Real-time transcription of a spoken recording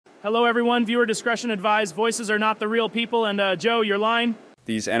Hello, everyone. Viewer discretion advised. Voices are not the real people. And, Joe, your line?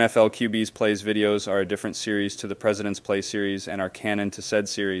 These NFL QB's Plays videos are a different series to the President's Play series and are canon to said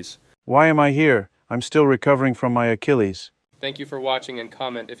series. Why am I here? I'm still recovering from my Achilles. Thank you for watching and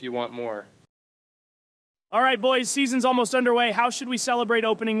comment if you want more. All right, boys, season's almost underway. How should we celebrate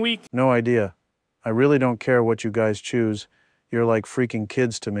opening week? No idea. I really don't care what you guys choose. You're like freaking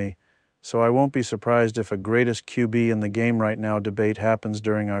kids to me. So I won't be surprised if a greatest QB in the game right now debate happens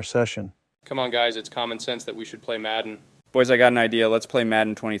during our session. Come on, guys, it's common sense that we should play Madden. Boys, I got an idea. Let's play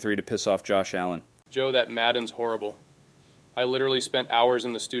Madden 23 to piss off Josh Allen. Joe, that Madden's horrible. I literally spent hours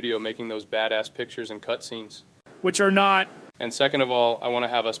in the studio making those badass pictures and cutscenes. Which are not. And second of all, I want to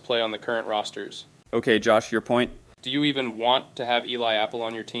have us play on the current rosters. Okay, Josh, your point? Do you even want to have Eli Apple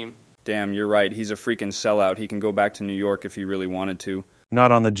on your team? Damn, you're right. He's a freaking sellout. He can go back to New York if he really wanted to.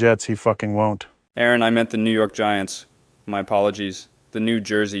 Not on the Jets, he fucking won't. Aaron, I meant the New York Giants. My apologies. The New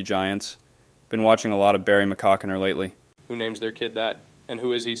Jersey Giants. Been watching a lot of Barry McCockiner lately. Who names their kid that? And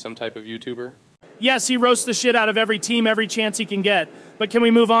who is he, some type of YouTuber? Yes, he roasts the shit out of every team every chance he can get. But can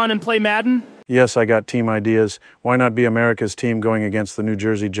we move on and play Madden? Yes, I got team ideas. Why not be America's team going against the New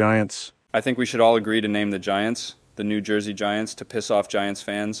Jersey Giants? I think we should all agree to name the Giants, the New Jersey Giants, to piss off Giants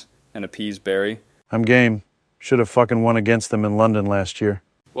fans and appease Barry. I'm game. Should have fucking won against them in London last year.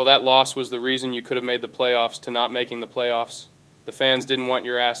 Well, that loss was the reason you could have made the playoffs to not making the playoffs. The fans didn't want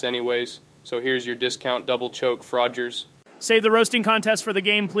your ass anyways, so here's your discount double choke, fraudgers. Save the roasting contest for the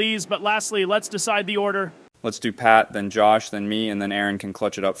game, please. But lastly, let's decide the order. Let's do Pat, then Josh, then me, and then Aaron can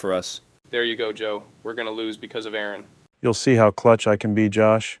clutch it up for us. There you go, Joe. We're going to lose because of Aaron. You'll see how clutch I can be,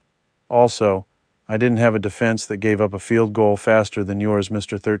 Josh. Also, I didn't have a defense that gave up a field goal faster than yours,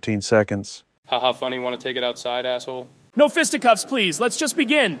 Mr. 13 Seconds. Haha, funny, want to take it outside, asshole? No fisticuffs, please. Let's just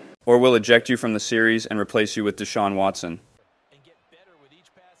begin. Or we'll eject you from the series and replace you with Deshaun Watson.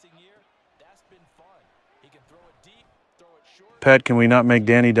 Pat, can we not make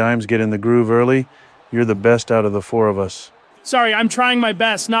Danny Dimes get in the groove early? You're the best out of the four of us. Sorry, I'm trying my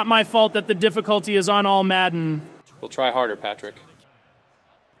best. Not my fault that the difficulty is on all Madden. We'll try harder, Patrick.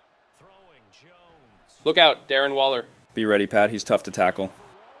 Look out, Darren Waller. Be ready, Pat. He's tough to tackle.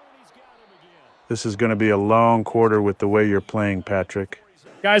 This is going to be a long quarter with the way you're playing, Patrick.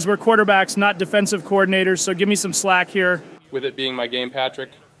 Guys, we're quarterbacks, not defensive coordinators, so give me some slack here. With it being my game, Patrick,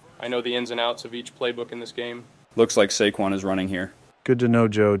 I know the ins and outs of each playbook in this game. Looks like Saquon is running here. Good to know,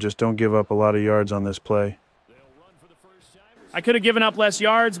 Joe. Just don't give up a lot of yards on this play. I could have given up less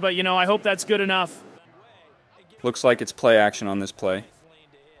yards, but, I hope that's good enough. Looks like it's play action on this play.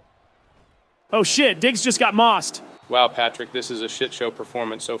 Oh, shit. Diggs just got mossed. Wow, Patrick, this is a shit show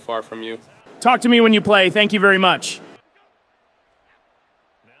performance so far from you. Talk to me when you play. Thank you very much.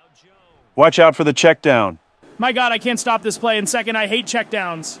 Watch out for the check down. My God, I can't stop this play. And second, I hate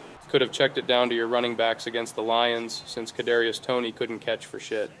checkdowns. Could have checked it down to your running backs against the Lions, since Kadarius Toney couldn't catch for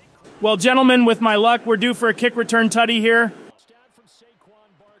shit. Well, gentlemen, with my luck, we're due for a kick return tutty here.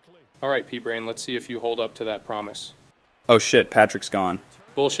 All right, P-Brain, let's see if you hold up to that promise. Oh shit, Patrick's gone.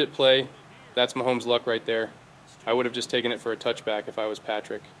 Bullshit play. That's Mahomes' luck right there. I would have just taken it for a touchback if I was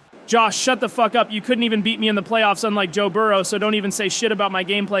Patrick. Josh, shut the fuck up. You couldn't even beat me in the playoffs unlike Joe Burrow, so don't even say shit about my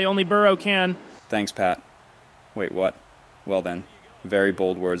gameplay. Only Burrow can. Thanks, Pat. Wait, what? Well then, very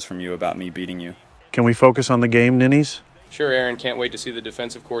bold words from you about me beating you. Can we focus on the game, ninnies? Sure, Aaron, can't wait to see the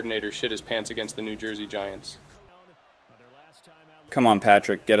defensive coordinator shit his pants against the New Jersey Giants. Come on,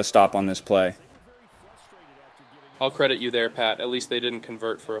 Patrick, get a stop on this play. I'll credit you there, Pat. At least they didn't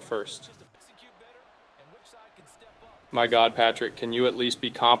convert for a first. My God, Patrick, can you at least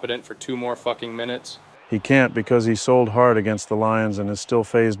be competent for 2 more fucking minutes? He can't because he sold hard against the Lions and is still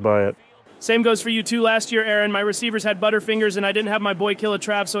fazed by it. Same goes for you too last year, Aaron. My receivers had butterfingers and I didn't have my boy kill a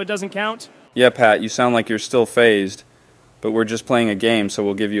trap, so it doesn't count. Yeah, Pat, you sound like you're still phased, but we're just playing a game, so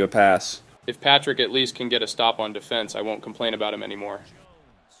we'll give you a pass. If Patrick at least can get a stop on defense, I won't complain about him anymore.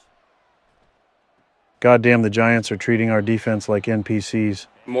 Goddamn, the Giants are treating our defense like NPCs.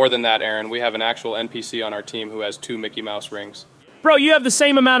 More than that, Aaron, we have an actual NPC on our team who has 2 Mickey Mouse rings. Bro, you have the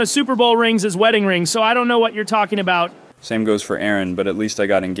same amount of Super Bowl rings as wedding rings, so I don't know what you're talking about. Same goes for Aaron, but at least I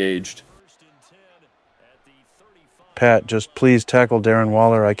got engaged. Pat, just please tackle Darren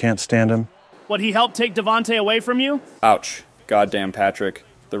Waller. I can't stand him. What, he helped take Devontae away from you? Ouch. Goddamn, Patrick.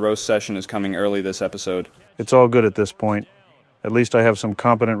 The roast session is coming early this episode. It's all good at this point. At least I have some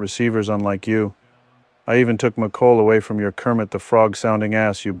competent receivers unlike you. I even took McCole away from your Kermit the Frog-sounding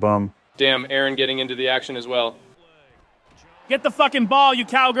ass, you bum. Damn, Aaron getting into the action as well. Get the fucking ball, you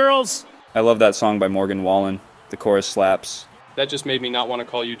cowgirls! I love that song by Morgan Wallen. The chorus slaps. That just made me not want to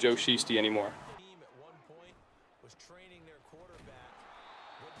call you Joe Sheesty anymore.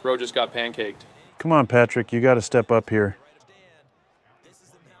 Bro just got pancaked. Come on, Patrick, you got to step up here.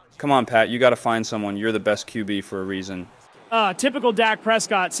 Come on, Pat, you got to find someone. You're the best QB for a reason. Typical Dak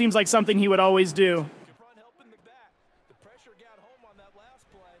Prescott. Seems like something he would always do.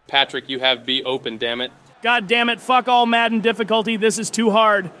 Patrick, you have B open, damn it. God damn it, fuck all Madden difficulty. This is too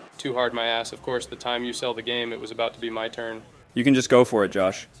hard. Too hard, my ass. Of course, the time you sell the game, it was about to be my turn. You can just go for it,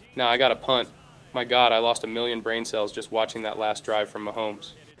 Josh. Nah, I got a punt. My God, I lost 1,000,000 brain cells just watching that last drive from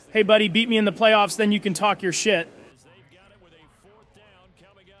Mahomes. Hey, buddy, beat me in the playoffs, then you can talk your shit.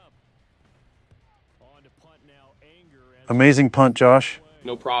 Amazing punt, Josh.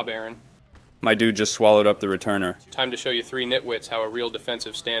 No prob, Aaron. My dude just swallowed up the returner. Time to show you three nitwits how a real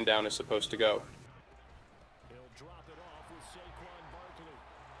defensive stand down is supposed to go.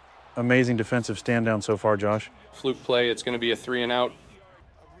 Amazing defensive stand down so far, Josh. Fluke play, it's going to be a 3 and out.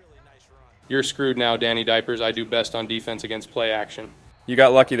 You're screwed now, Danny Diapers. I do best on defense against play action. You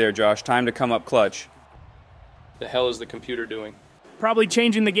got lucky there, Josh. Time to come up clutch. The hell is the computer doing? Probably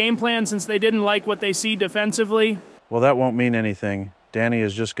changing the game plan since they didn't like what they see defensively. Well, that won't mean anything. Danny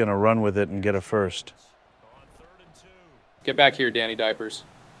is just going to run with it and get a first. Get back here, Danny Diapers.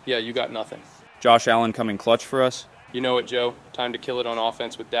 Yeah, you got nothing. Josh Allen coming clutch for us. You know it, Joe. Time to kill it on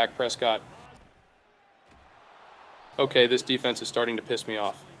offense with Dak Prescott. Okay, this defense is starting to piss me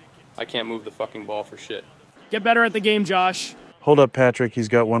off. I can't move the fucking ball for shit. Get better at the game, Josh. Hold up, Patrick. He's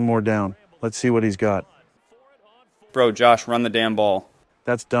got one more down. Let's see what he's got. Bro, Josh, run the damn ball.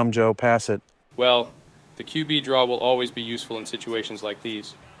 That's dumb, Joe. Pass it. Well, the QB draw will always be useful in situations like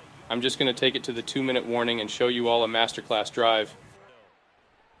these. I'm just going to take it to the 2-minute warning and show you all a masterclass drive.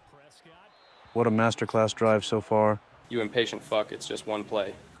 What a masterclass drive so far. You impatient fuck, it's just one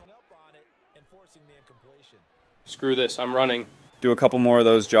play. Screw this, I'm running. Do a couple more of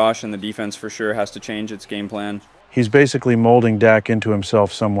those, Josh, and the defense for sure has to change its game plan. He's basically molding Dak into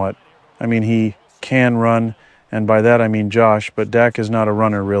himself somewhat. I mean, he can run, and by that I mean Josh, but Dak is not a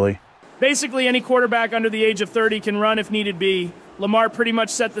runner, really. Basically, any quarterback under the age of 30 can run if needed be. Lamar pretty much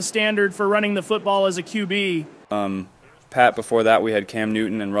set the standard for running the football as a QB. Pat, before that we had Cam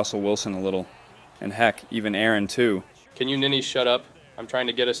Newton and Russell Wilson a little. And heck, even Aaron, too. Can you ninnies shut up? I'm trying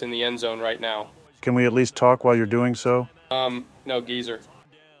to get us in the end zone right now. Can we at least talk while you're doing so? No, geezer.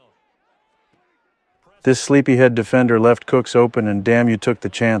 This sleepyhead defender left Cooks open, and damn, you took the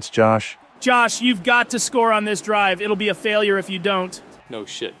chance, Josh. Josh, you've got to score on this drive. It'll be a failure if you don't. No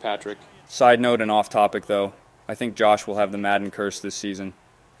shit, Patrick. Side note and off topic, though. I think Josh will have the Madden curse this season.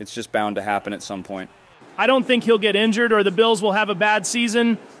 It's just bound to happen at some point. I don't think he'll get injured or the Bills will have a bad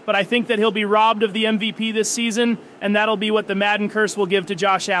season, but I think that he'll be robbed of the MVP this season, and that'll be what the Madden curse will give to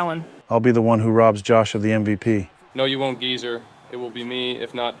Josh Allen. I'll be the one who robs Josh of the MVP. No, you won't, geezer. It will be me.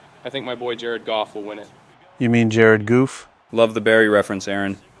 If not, I think my boy Jared Goff will win it. You mean Jared Goof? Love the Barry reference,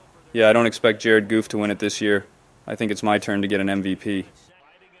 Aaron. Yeah, I don't expect Jared Goof to win it this year. I think it's my turn to get an MVP.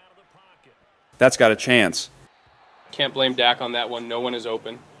 That's got a chance. Can't blame Dak on that one. No one is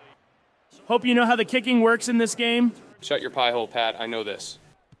open. Hope you know how the kicking works in this game. Shut your pie hole, Pat. I know this.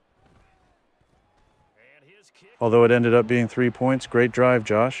 Although it ended up being 3 points, great drive,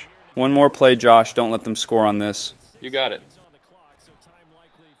 Josh. One more play, Josh. Don't let them score on this. You got it.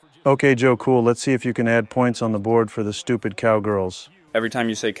 Okay, Joe, cool. Let's see if you can add points on the board for the stupid cowgirls. Every time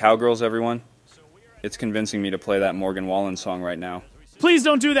you say cowgirls, everyone, it's convincing me to play that Morgan Wallen song right now. Please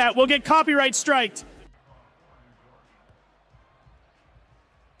don't do that. We'll get copyright striked.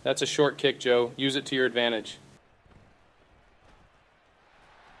 That's a short kick, Joe. Use it to your advantage.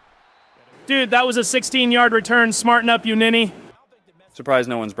 Dude, that was a 16-yard return. Smarten up, you ninny. Surprised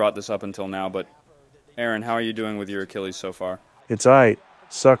no one's brought this up until now, but Aaron, how are you doing with your Achilles so far? It's aight.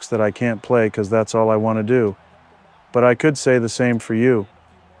 Sucks that I can't play because that's all I want to do. But I could say the same for you,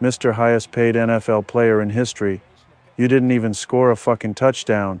 Mr. Highest paid NFL player in history. You didn't even score a fucking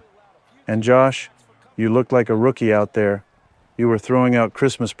touchdown. And Josh, you looked like a rookie out there. You were throwing out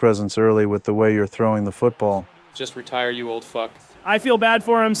Christmas presents early with the way you're throwing the football. Just retire, you old fuck. I feel bad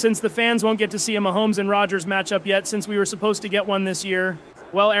for him since the fans won't get to see a Mahomes and Rodgers matchup yet since we were supposed to get one this year.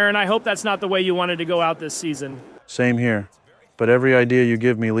 Well, Aaron, I hope that's not the way you wanted to go out this season. Same here. But every idea you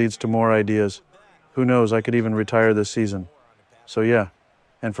give me leads to more ideas. Who knows, I could even retire this season. So yeah,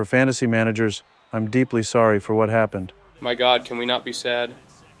 and for fantasy managers, I'm deeply sorry for what happened. My God, can we not be sad?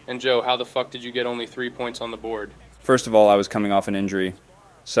 And Joe, how the fuck did you get only 3 points on the board? First of all, I was coming off an injury.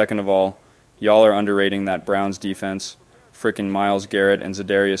 Second of all, y'all are underrating that Browns defense. Frickin' Myles Garrett and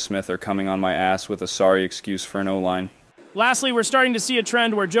Zadarius Smith are coming on my ass with a sorry excuse for an O-line. Lastly, we're starting to see a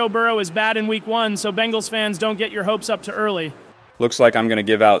trend where Joe Burrow is bad in week 1, so Bengals fans don't get your hopes up too early. Looks like I'm going to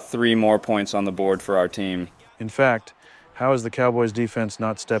give out 3 more points on the board for our team. In fact, How is the Cowboys defense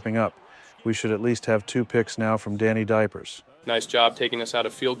not stepping up? We should at least have 2 picks now from Danny Diapers. Nice job taking us out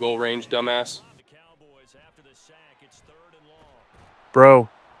of field goal range, dumbass. Bro,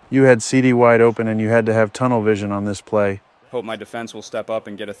 you had CD wide open and you had to have tunnel vision on this play. Hope my defense will step up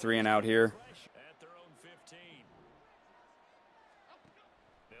and get a 3-and-out here.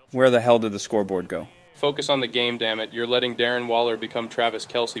 Where the hell did the scoreboard go? Focus on the game, damn it. You're letting Darren Waller become Travis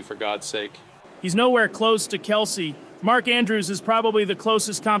Kelce, for God's sake. He's nowhere close to Kelce. Mark Andrews is probably the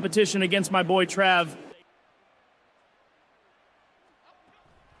closest competition against my boy Trav.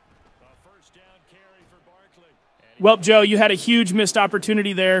 Well, Joe, you had a huge missed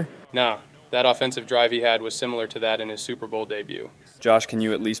opportunity there. Nah, that offensive drive he had was similar to that in his Super Bowl debut. Josh, can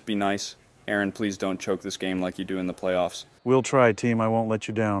you at least be nice? Aaron, please don't choke this game like you do in the playoffs. We'll try, team. I won't let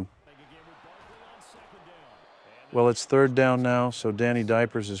you down. Well, it's 3rd down now, so Danny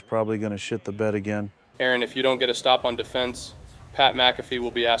Diapers is probably going to shit the bed again. Aaron, if you don't get a stop on defense, Pat McAfee will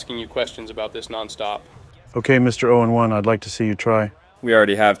be asking you questions about this nonstop. Okay, Mr. 0-1, I'd like to see you try. We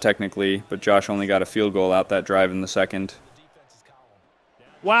already have technically, but Josh only got a field goal out that drive in the second.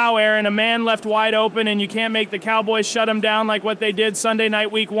 Wow, Aaron, a man left wide open and you can't make the Cowboys shut him down like what they did Sunday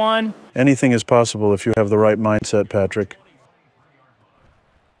night week 1? Anything is possible if you have the right mindset, Patrick.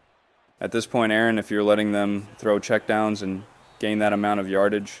 At this point, Aaron, if you're letting them throw checkdowns and gain that amount of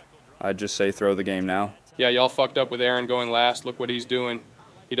yardage, I'd just say throw the game now. Yeah, y'all fucked up with Aaron going last. Look what he's doing.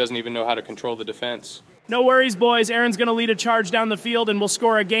 He doesn't even know how to control the defense. No worries, boys. Aaron's going to lead a charge down the field and we'll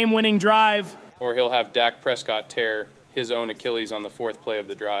score a game-winning drive. Or he'll have Dak Prescott tear his own Achilles on the 4th play of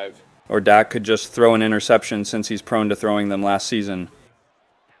the drive. Or Dak could just throw an interception since he's prone to throwing them last season.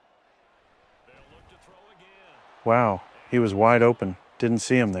 Wow, he was wide open. Didn't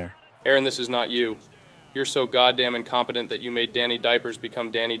see him there. Aaron, this is not you. You're so goddamn incompetent that you made Danny Diapers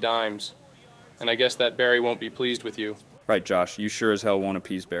become Danny Dimes. And I guess that Barry won't be pleased with you. Right, Josh, you sure as hell won't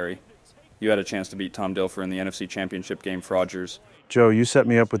appease Barry. You had a chance to beat Tom Dilfer in the NFC Championship game for Rodgers. Joe, you set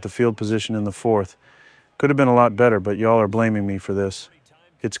me up with the field position in the 4th. Could have been a lot better, but y'all are blaming me for this.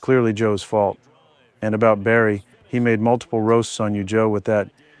 It's clearly Joe's fault. And about Barry, he made multiple roasts on you, Joe, with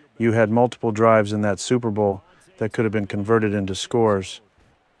that. You had multiple drives in that Super Bowl that could have been converted into scores.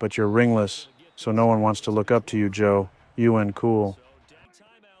 But you're ringless, so no one wants to look up to you, Joe. You and cool.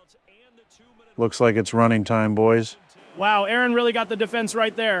 Looks like it's running time, boys. Wow, Aaron really got the defense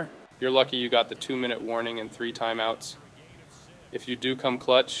right there. You're lucky you got the 2-minute warning and 3 timeouts. If you do come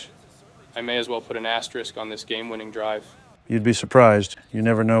clutch, I may as well put an asterisk on this game-winning drive. You'd be surprised. You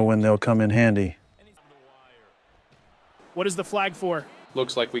never know when they'll come in handy. What is the flag for?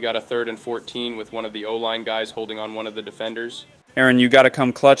 Looks like we got a 3rd and 14 with one of the O-line guys holding on one of the defenders. Aaron, you got to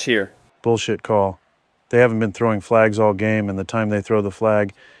come clutch here. Bullshit call. They haven't been throwing flags all game, and the time they throw the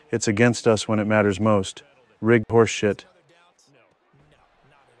flag, it's against us when it matters most. Rigged horse shit.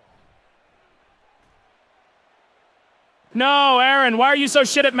 No, Aaron, why are you so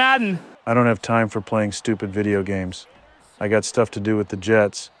shit at Madden? I don't have time for playing stupid video games. I got stuff to do with the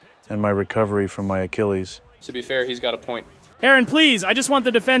Jets and my recovery from my Achilles. To be fair, he's got a point. Aaron, please, I just want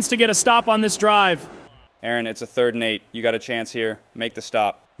the defense to get a stop on this drive. Aaron, it's a 3rd and 8. You got a chance here. Make the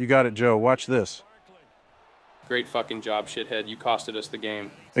stop. You got it, Joe. Watch this. Great fucking job, shithead. You costed us the game.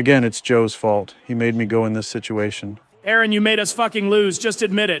 Again, it's Joe's fault. He made me go in this situation. Aaron, you made us fucking lose. Just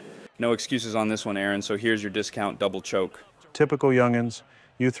admit it. No excuses on this one, Aaron, so here's your discount double choke. Typical youngins.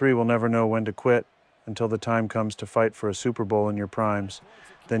 You 3 will never know when to quit until the time comes to fight for a Super Bowl in your primes.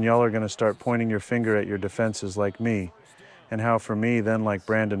 Then y'all are going to start pointing your finger at your defenses like me. And how for me, then like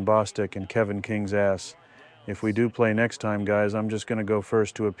Brandon Bostic and Kevin King's ass. If we do play next time, guys, I'm just going to go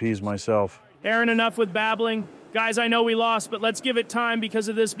first to appease myself. Aaron, enough with babbling. Guys, I know we lost, but let's give it time because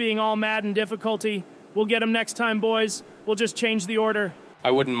of this being all Madden difficulty. We'll get him next time, boys. We'll just change the order. I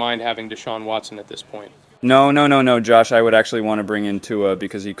wouldn't mind having Deshaun Watson at this point. No, Josh. I would actually want to bring in Tua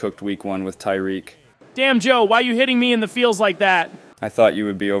because he cooked week 1 with Tyreek. Damn, Joe, why are you hitting me in the feels like that? I thought you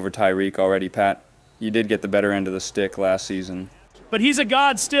would be over Tyreek already, Pat. You did get the better end of the stick last season. But he's a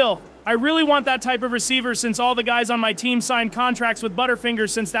god still. I really want that type of receiver since all the guys on my team signed contracts with Butterfingers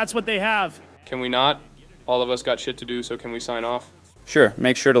since that's what they have. Can we not? All of us got shit to do, so can we sign off? Sure,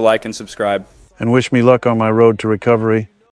 make sure to like and subscribe. And wish me luck on my road to recovery.